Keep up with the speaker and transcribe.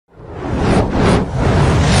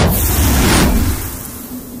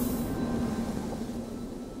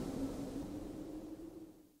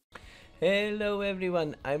Hello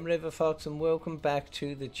everyone, I'm RiverFox and welcome back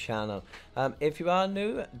to the channel. If you are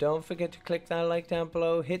new, don't forget to click that like down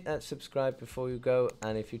below, hit that subscribe before you go,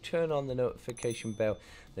 and if you turn on the notification bell,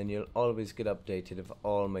 then you'll always get updated of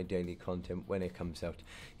all my daily content when it comes out.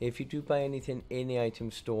 If you do buy anything in the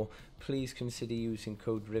item store, please consider using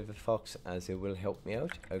code RiverFox as it will help me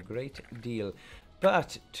out a great deal.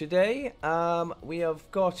 But today we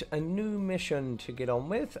have got a new mission to get on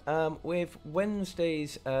with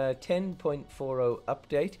Wednesday's 10.40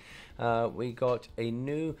 update. We got a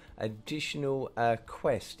new additional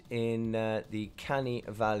quest in the Canny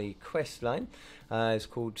Valley questline. It's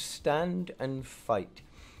called Stand and Fight.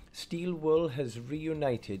 Steel Wool has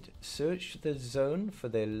reunited. Search the zone for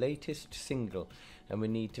their latest single, and we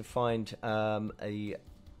need to find a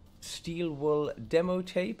Steel Wool demo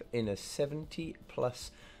tape in a 70+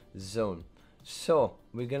 zone. So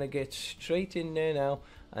we're gonna get straight in there now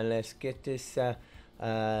and let's get this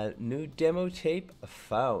new demo tape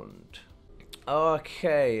found.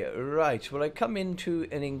 Okay, right, well I come into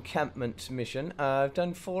an encampment mission. I've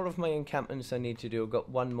done 4 of my encampments I need to do. I've got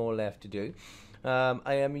 1 more left to do.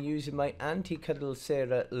 I am using my anti-cuddle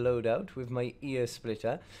Sarah loadout with my ear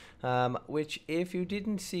splitter, which if you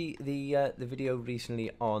didn't see the video recently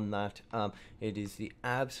on that, it is the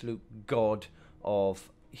absolute god of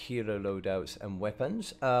hero loadouts and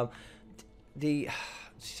weapons.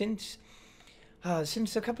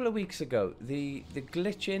 Since a couple of weeks ago, the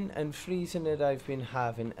glitching and freezing that I've been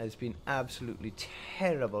having has been absolutely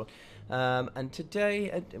terrible. And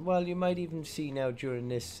today, well, you might even see now during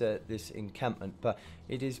this this encampment, but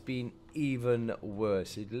it has been even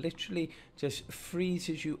worse. It literally just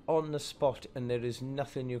freezes you on the spot, and there is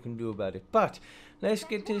nothing you can do about it. But let's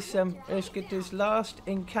get this last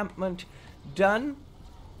encampment done,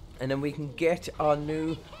 and then we can get our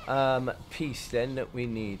new piece then that we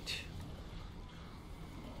need.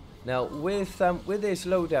 Now with this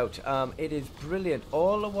loadout, it is brilliant.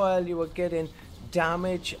 All the while you are getting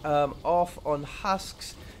damage off on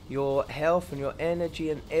husks, your health and your energy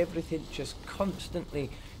and everything just constantly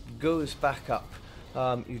goes back up.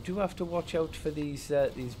 You do have to watch out for these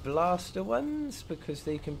blaster ones because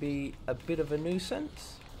they can be a bit of a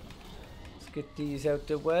nuisance. Let's get these out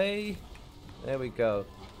the way. There we go.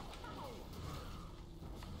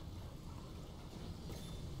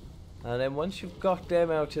 And then once you've got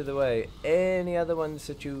them out of the way, any other ones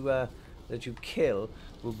that you kill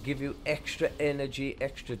will give you extra energy,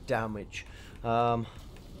 extra damage. I've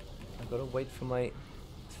got to wait for my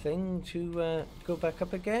thing to go back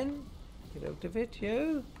up again. Get out of it,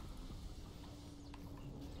 you.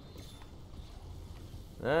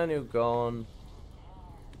 And you're gone.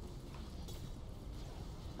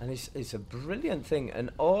 And it's a brilliant thing. And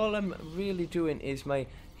all I'm really doing is my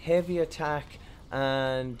heavy attack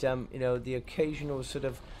and you know, the occasional sort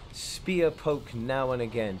of spear poke now and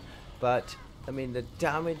again. But I mean, the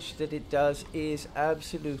damage that it does is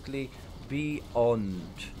absolutely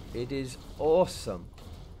beyond. It is awesome.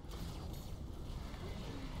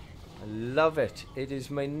 I love it. It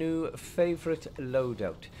is my new favorite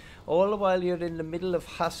loadout. All the while you're in the middle of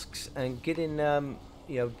husks and getting you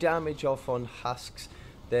know, damage off on husks,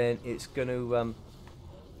 then it's going to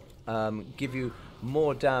give you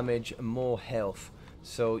more damage and more health.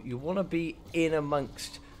 So you want to be in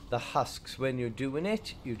amongst the husks when you're doing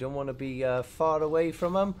it. You don't want to be far away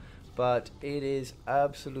from them, but it is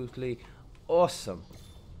absolutely awesome.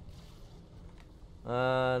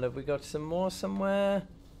 And have we got some more somewhere?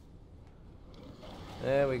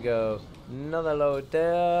 There we go. Another load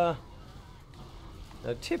there.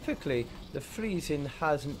 Now typically the freezing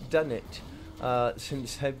hasn't done it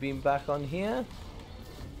since I've been back on here.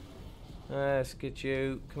 Let's get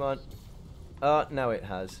you. Come on. Oh, now it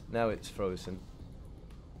has. Now it's frozen.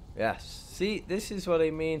 Yes, see, this is what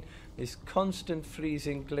I mean. This constant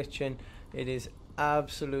freezing, glitching. It is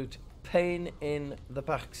absolute pain in the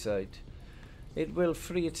backside. It will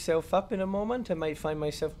free itself up in a moment. I might find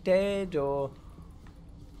myself dead or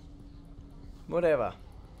whatever.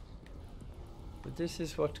 But this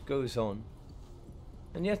is what goes on.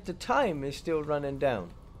 And yet the time is still running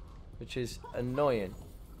down, which is annoying.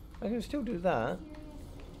 I can still do that.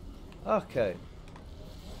 Okay.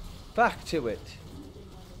 Back to it.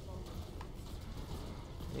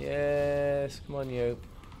 Yes, come on you.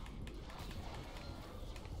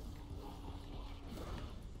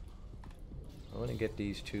 I want to get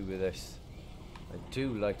these 2 with this. I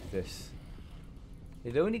do like this.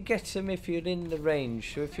 It only gets them if you're in the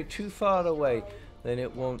range, so if you're too far away, then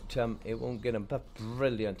it won't get them. But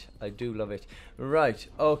brilliant, I do love it. Right,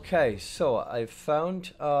 okay, so I've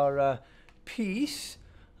found our piece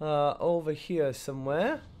over here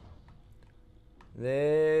somewhere.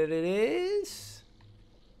 There it is.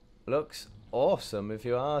 Looks awesome if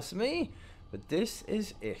you ask me, but this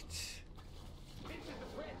is it. This is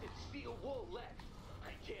the bread that steel wool left.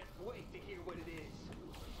 I can't wait to hear what it is.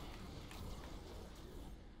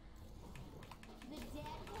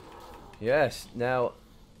 Yes, now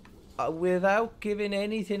without giving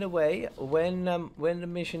anything away, when the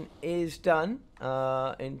mission is done,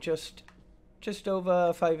 in just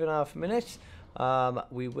over 5.5 minutes,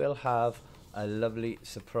 we will have a lovely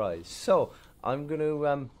surprise. So I'm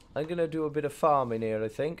gonna do a bit of farming here. I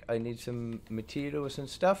think I need some materials and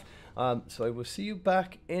stuff. So I will see you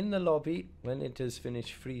back in the lobby when it has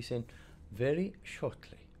finished freezing very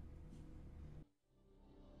shortly.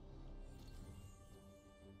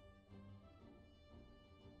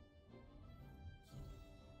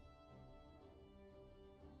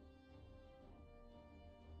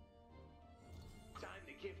 Time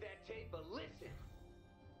to give that tape a listen.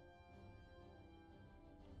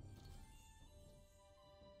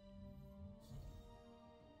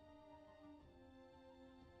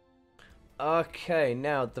 Okay,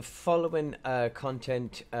 now the following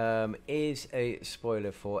content is a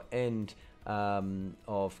spoiler for end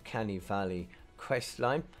of Canny Valley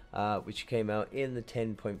Questline, which came out in the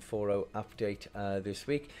 10.40 update this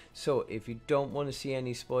week. So if you don't want to see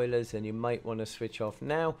any spoilers, then you might want to switch off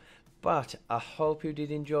now. But I hope you did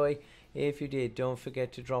enjoy. If you did, don't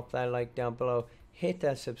forget to drop that like down below. Hit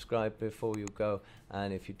that subscribe before you go,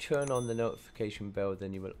 and if you turn on the notification bell,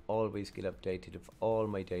 then you will always get updated of all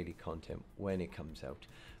my daily content when it comes out.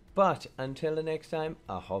 But until the next time,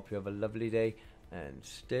 I hope you have a lovely day and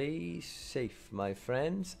stay safe, my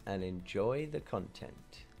friends, and enjoy the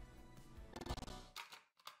content.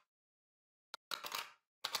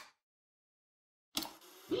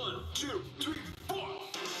 1, 2, 3, 4.